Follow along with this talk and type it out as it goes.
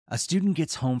A student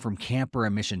gets home from camp or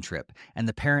a mission trip, and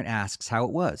the parent asks how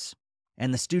it was.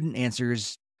 And the student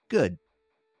answers, good.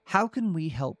 How can we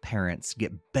help parents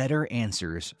get better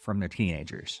answers from their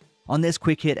teenagers? On this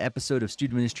quick hit episode of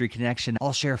Student Ministry Connection,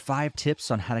 I'll share 5 tips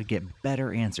on how to get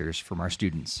better answers from our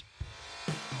students.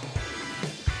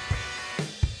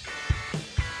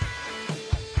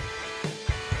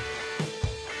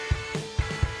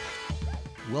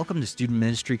 Welcome to Student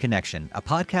Ministry Connection, a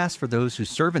podcast for those who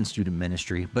serve in student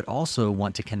ministry but also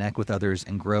want to connect with others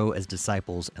and grow as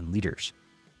disciples and leaders.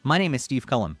 My name is Steve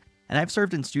Cullum, and I've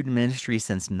served in student ministry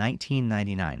since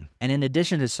 1999. And in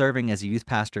addition to serving as a youth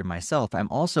pastor myself, I'm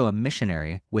also a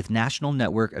missionary with National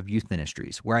Network of Youth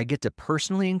Ministries, where I get to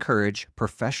personally encourage,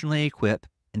 professionally equip,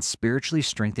 and spiritually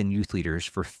strengthen youth leaders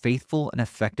for faithful and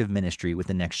effective ministry with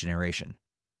the next generation.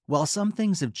 While some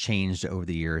things have changed over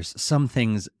the years, some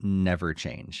things never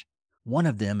change. One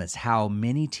of them is how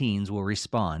many teens will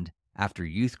respond after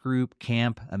youth group,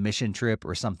 camp, a mission trip,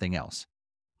 or something else.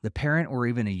 The parent or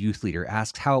even a youth leader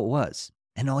asks how it was,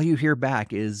 and all you hear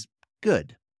back is,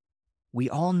 good. We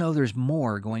all know there's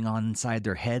more going on inside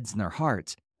their heads and their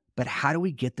hearts, but how do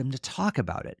we get them to talk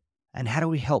about it? And how do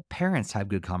we help parents have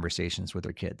good conversations with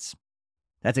their kids?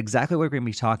 That's exactly what we're going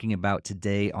to be talking about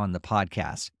today on the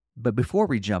podcast. But before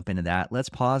we jump into that, let's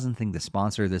pause and thank the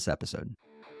sponsor of this episode.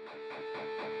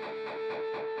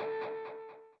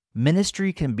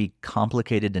 Ministry can be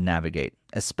complicated to navigate,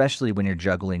 especially when you're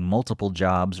juggling multiple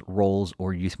jobs, roles,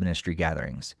 or youth ministry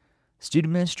gatherings.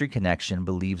 Student Ministry Connection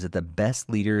believes that the best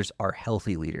leaders are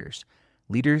healthy leaders,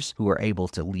 leaders who are able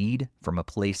to lead from a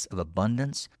place of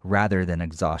abundance rather than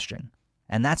exhaustion.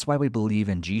 And that's why we believe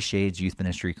in G-Shade's youth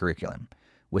ministry curriculum.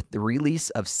 With the release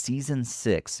of Season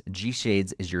 6,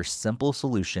 G-Shades is your simple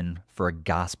solution for a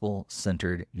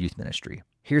gospel-centered youth ministry.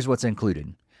 Here's what's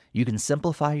included. You can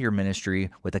simplify your ministry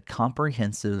with a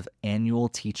comprehensive annual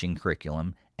teaching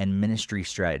curriculum and ministry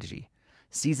strategy.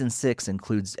 Season 6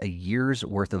 includes a year's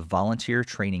worth of volunteer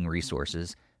training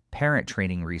resources, parent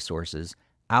training resources,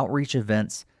 outreach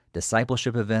events,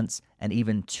 discipleship events, and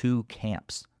even 2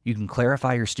 camps. You can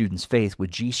clarify your students' faith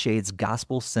with G-Shade's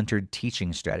gospel-centered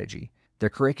teaching strategy. Their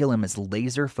curriculum is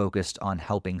laser-focused on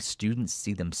helping students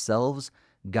see themselves,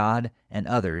 God, and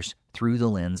others through the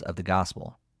lens of the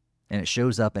gospel. And it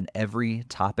shows up in every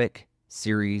topic,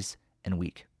 series, and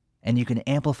week. And you can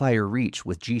amplify your reach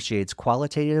with G-Shade's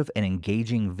qualitative and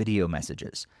engaging video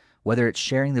messages, whether it's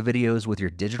sharing the videos with your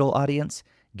digital audience,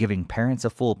 giving parents a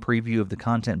full preview of the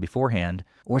content beforehand,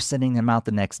 or sending them out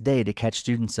the next day to catch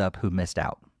students up who missed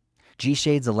out.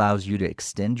 G-Shades allows you to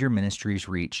extend your ministry's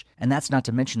reach, and that's not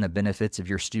to mention the benefits of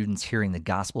your students hearing the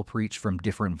gospel preached from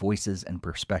different voices and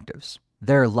perspectives.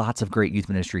 There are lots of great youth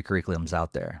ministry curriculums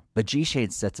out there, but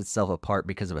G-Shades sets itself apart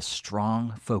because of a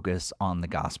strong focus on the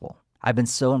gospel. I've been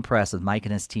so impressed with Mike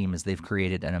and his team as they've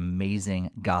created an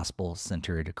amazing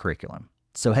gospel-centered curriculum.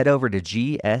 So head over to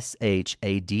gshades.org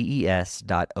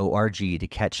to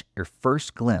catch your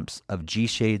first glimpse of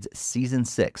G-Shades Season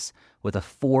 6 with a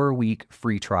 4-week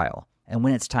free trial. And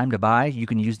when it's time to buy, you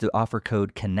can use the offer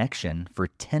code CONNECTION for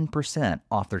 10%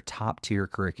 off their top-tier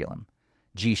curriculum.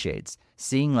 G-Shades,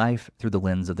 seeing life through the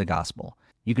lens of the gospel.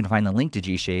 You can find the link to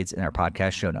G-Shades in our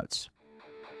podcast show notes.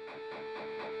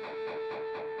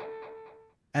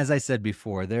 As I said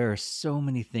before, there are so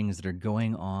many things that are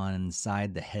going on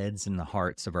inside the heads and the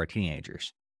hearts of our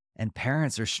teenagers, and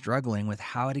parents are struggling with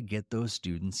how to get those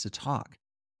students to talk.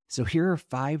 So here are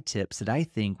 5 tips that I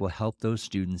think will help those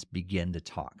students begin to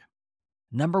talk.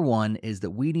 Number 1 is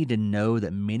that we need to know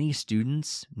that many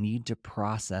students need to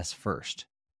process first.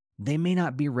 They may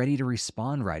not be ready to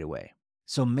respond right away,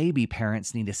 so maybe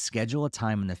parents need to schedule a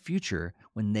time in the future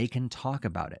when they can talk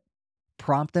about it.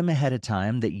 Prompt them ahead of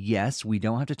time that yes, we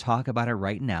don't have to talk about it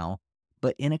right now,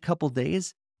 but in a couple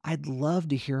days, I'd love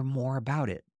to hear more about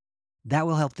it. That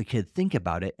will help the kid think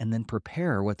about it and then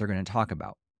prepare what they're going to talk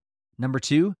about. Number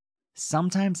 2,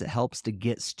 sometimes it helps to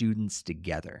get students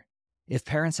together. If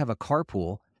parents have a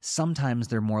carpool, sometimes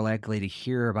they're more likely to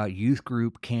hear about youth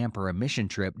group, camp, or a mission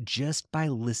trip just by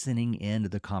listening in to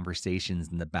the conversations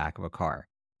in the back of a car.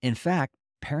 In fact,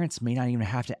 parents may not even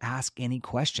have to ask any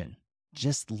question.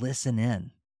 Just listen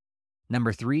in.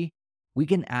 Number 3, we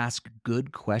can ask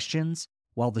good questions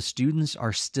while the students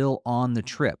are still on the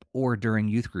trip or during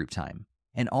youth group time,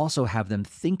 and also have them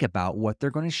think about what they're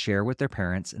going to share with their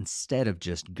parents instead of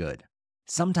just good.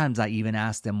 Sometimes I even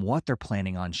ask them what they're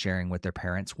planning on sharing with their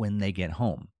parents when they get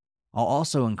home. I'll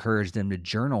also encourage them to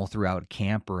journal throughout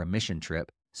camp or a mission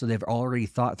trip so they've already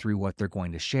thought through what they're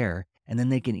going to share, and then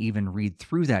they can even read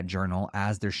through that journal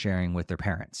as they're sharing with their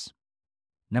parents.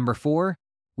 Number 4,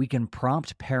 We can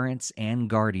prompt parents and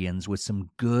guardians with some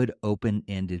good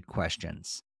open-ended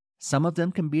questions. Some of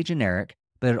them can be generic,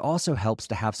 but it also helps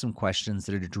to have some questions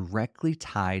that are directly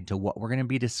tied to what we're going to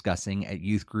be discussing at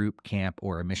youth group, camp,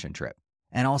 or a mission trip.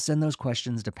 And I'll send those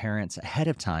questions to parents ahead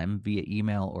of time via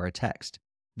email or a text.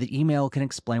 The email can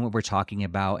explain what we're talking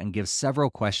about and give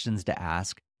several questions to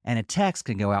ask, and a text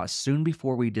can go out soon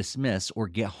before we dismiss or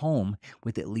get home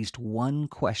with at least one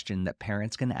question that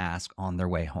parents can ask on their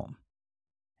way home.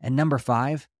 And number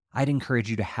 5, I'd encourage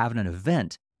you to have an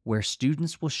event where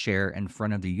students will share in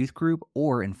front of the youth group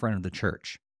or in front of the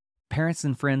church. Parents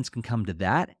and friends can come to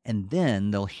that, and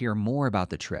then they'll hear more about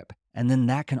the trip. And then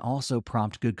that can also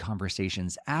prompt good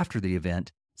conversations after the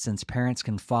event, since parents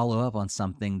can follow up on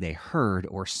something they heard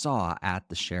or saw at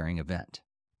the sharing event.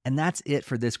 And that's it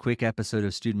for this quick episode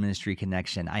of Student Ministry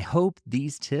Connection. I hope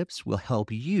these tips will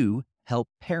help you help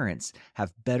parents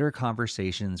have better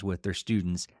conversations with their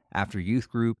students after youth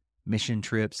group, mission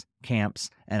trips, camps,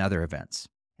 and other events.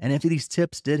 And if these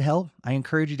tips did help, I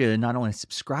encourage you to not only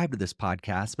subscribe to this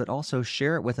podcast, but also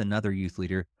share it with another youth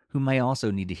leader who may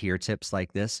also need to hear tips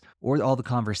like this or all the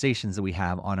conversations that we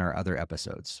have on our other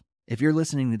episodes. If you're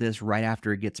listening to this right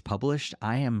after it gets published,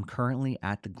 I am currently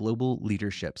at the Global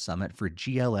Leadership Summit for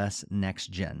GLS Next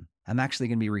Gen. I'm actually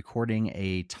going to be recording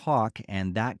a talk,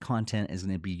 and that content is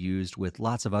going to be used with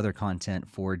lots of other content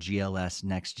for GLS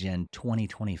Next Gen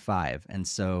 2025. And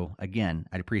so, again,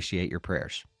 I'd appreciate your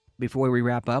prayers. Before we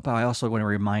wrap up, I also want to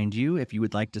remind you, if you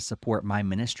would like to support my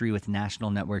ministry with National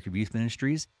Network of Youth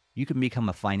Ministries, you can become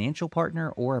a financial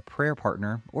partner or a prayer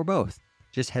partner or both.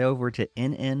 Just head over to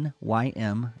nnym.org/Steve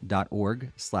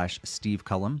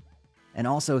Cullum. And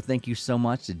also thank you so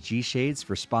much to G-Shades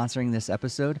for sponsoring this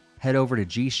episode. Head over to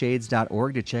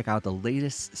gshades.org to check out the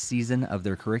latest season of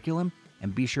their curriculum,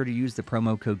 and be sure to use the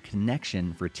promo code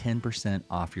CONNECTION for 10%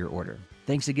 off your order.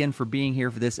 Thanks again for being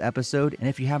here for this episode, and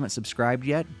if you haven't subscribed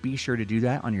yet, be sure to do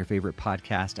that on your favorite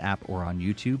podcast app or on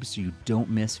YouTube so you don't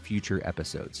miss future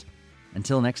episodes.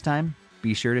 Until next time,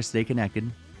 be sure to stay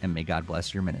connected, and may God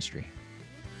bless your ministry.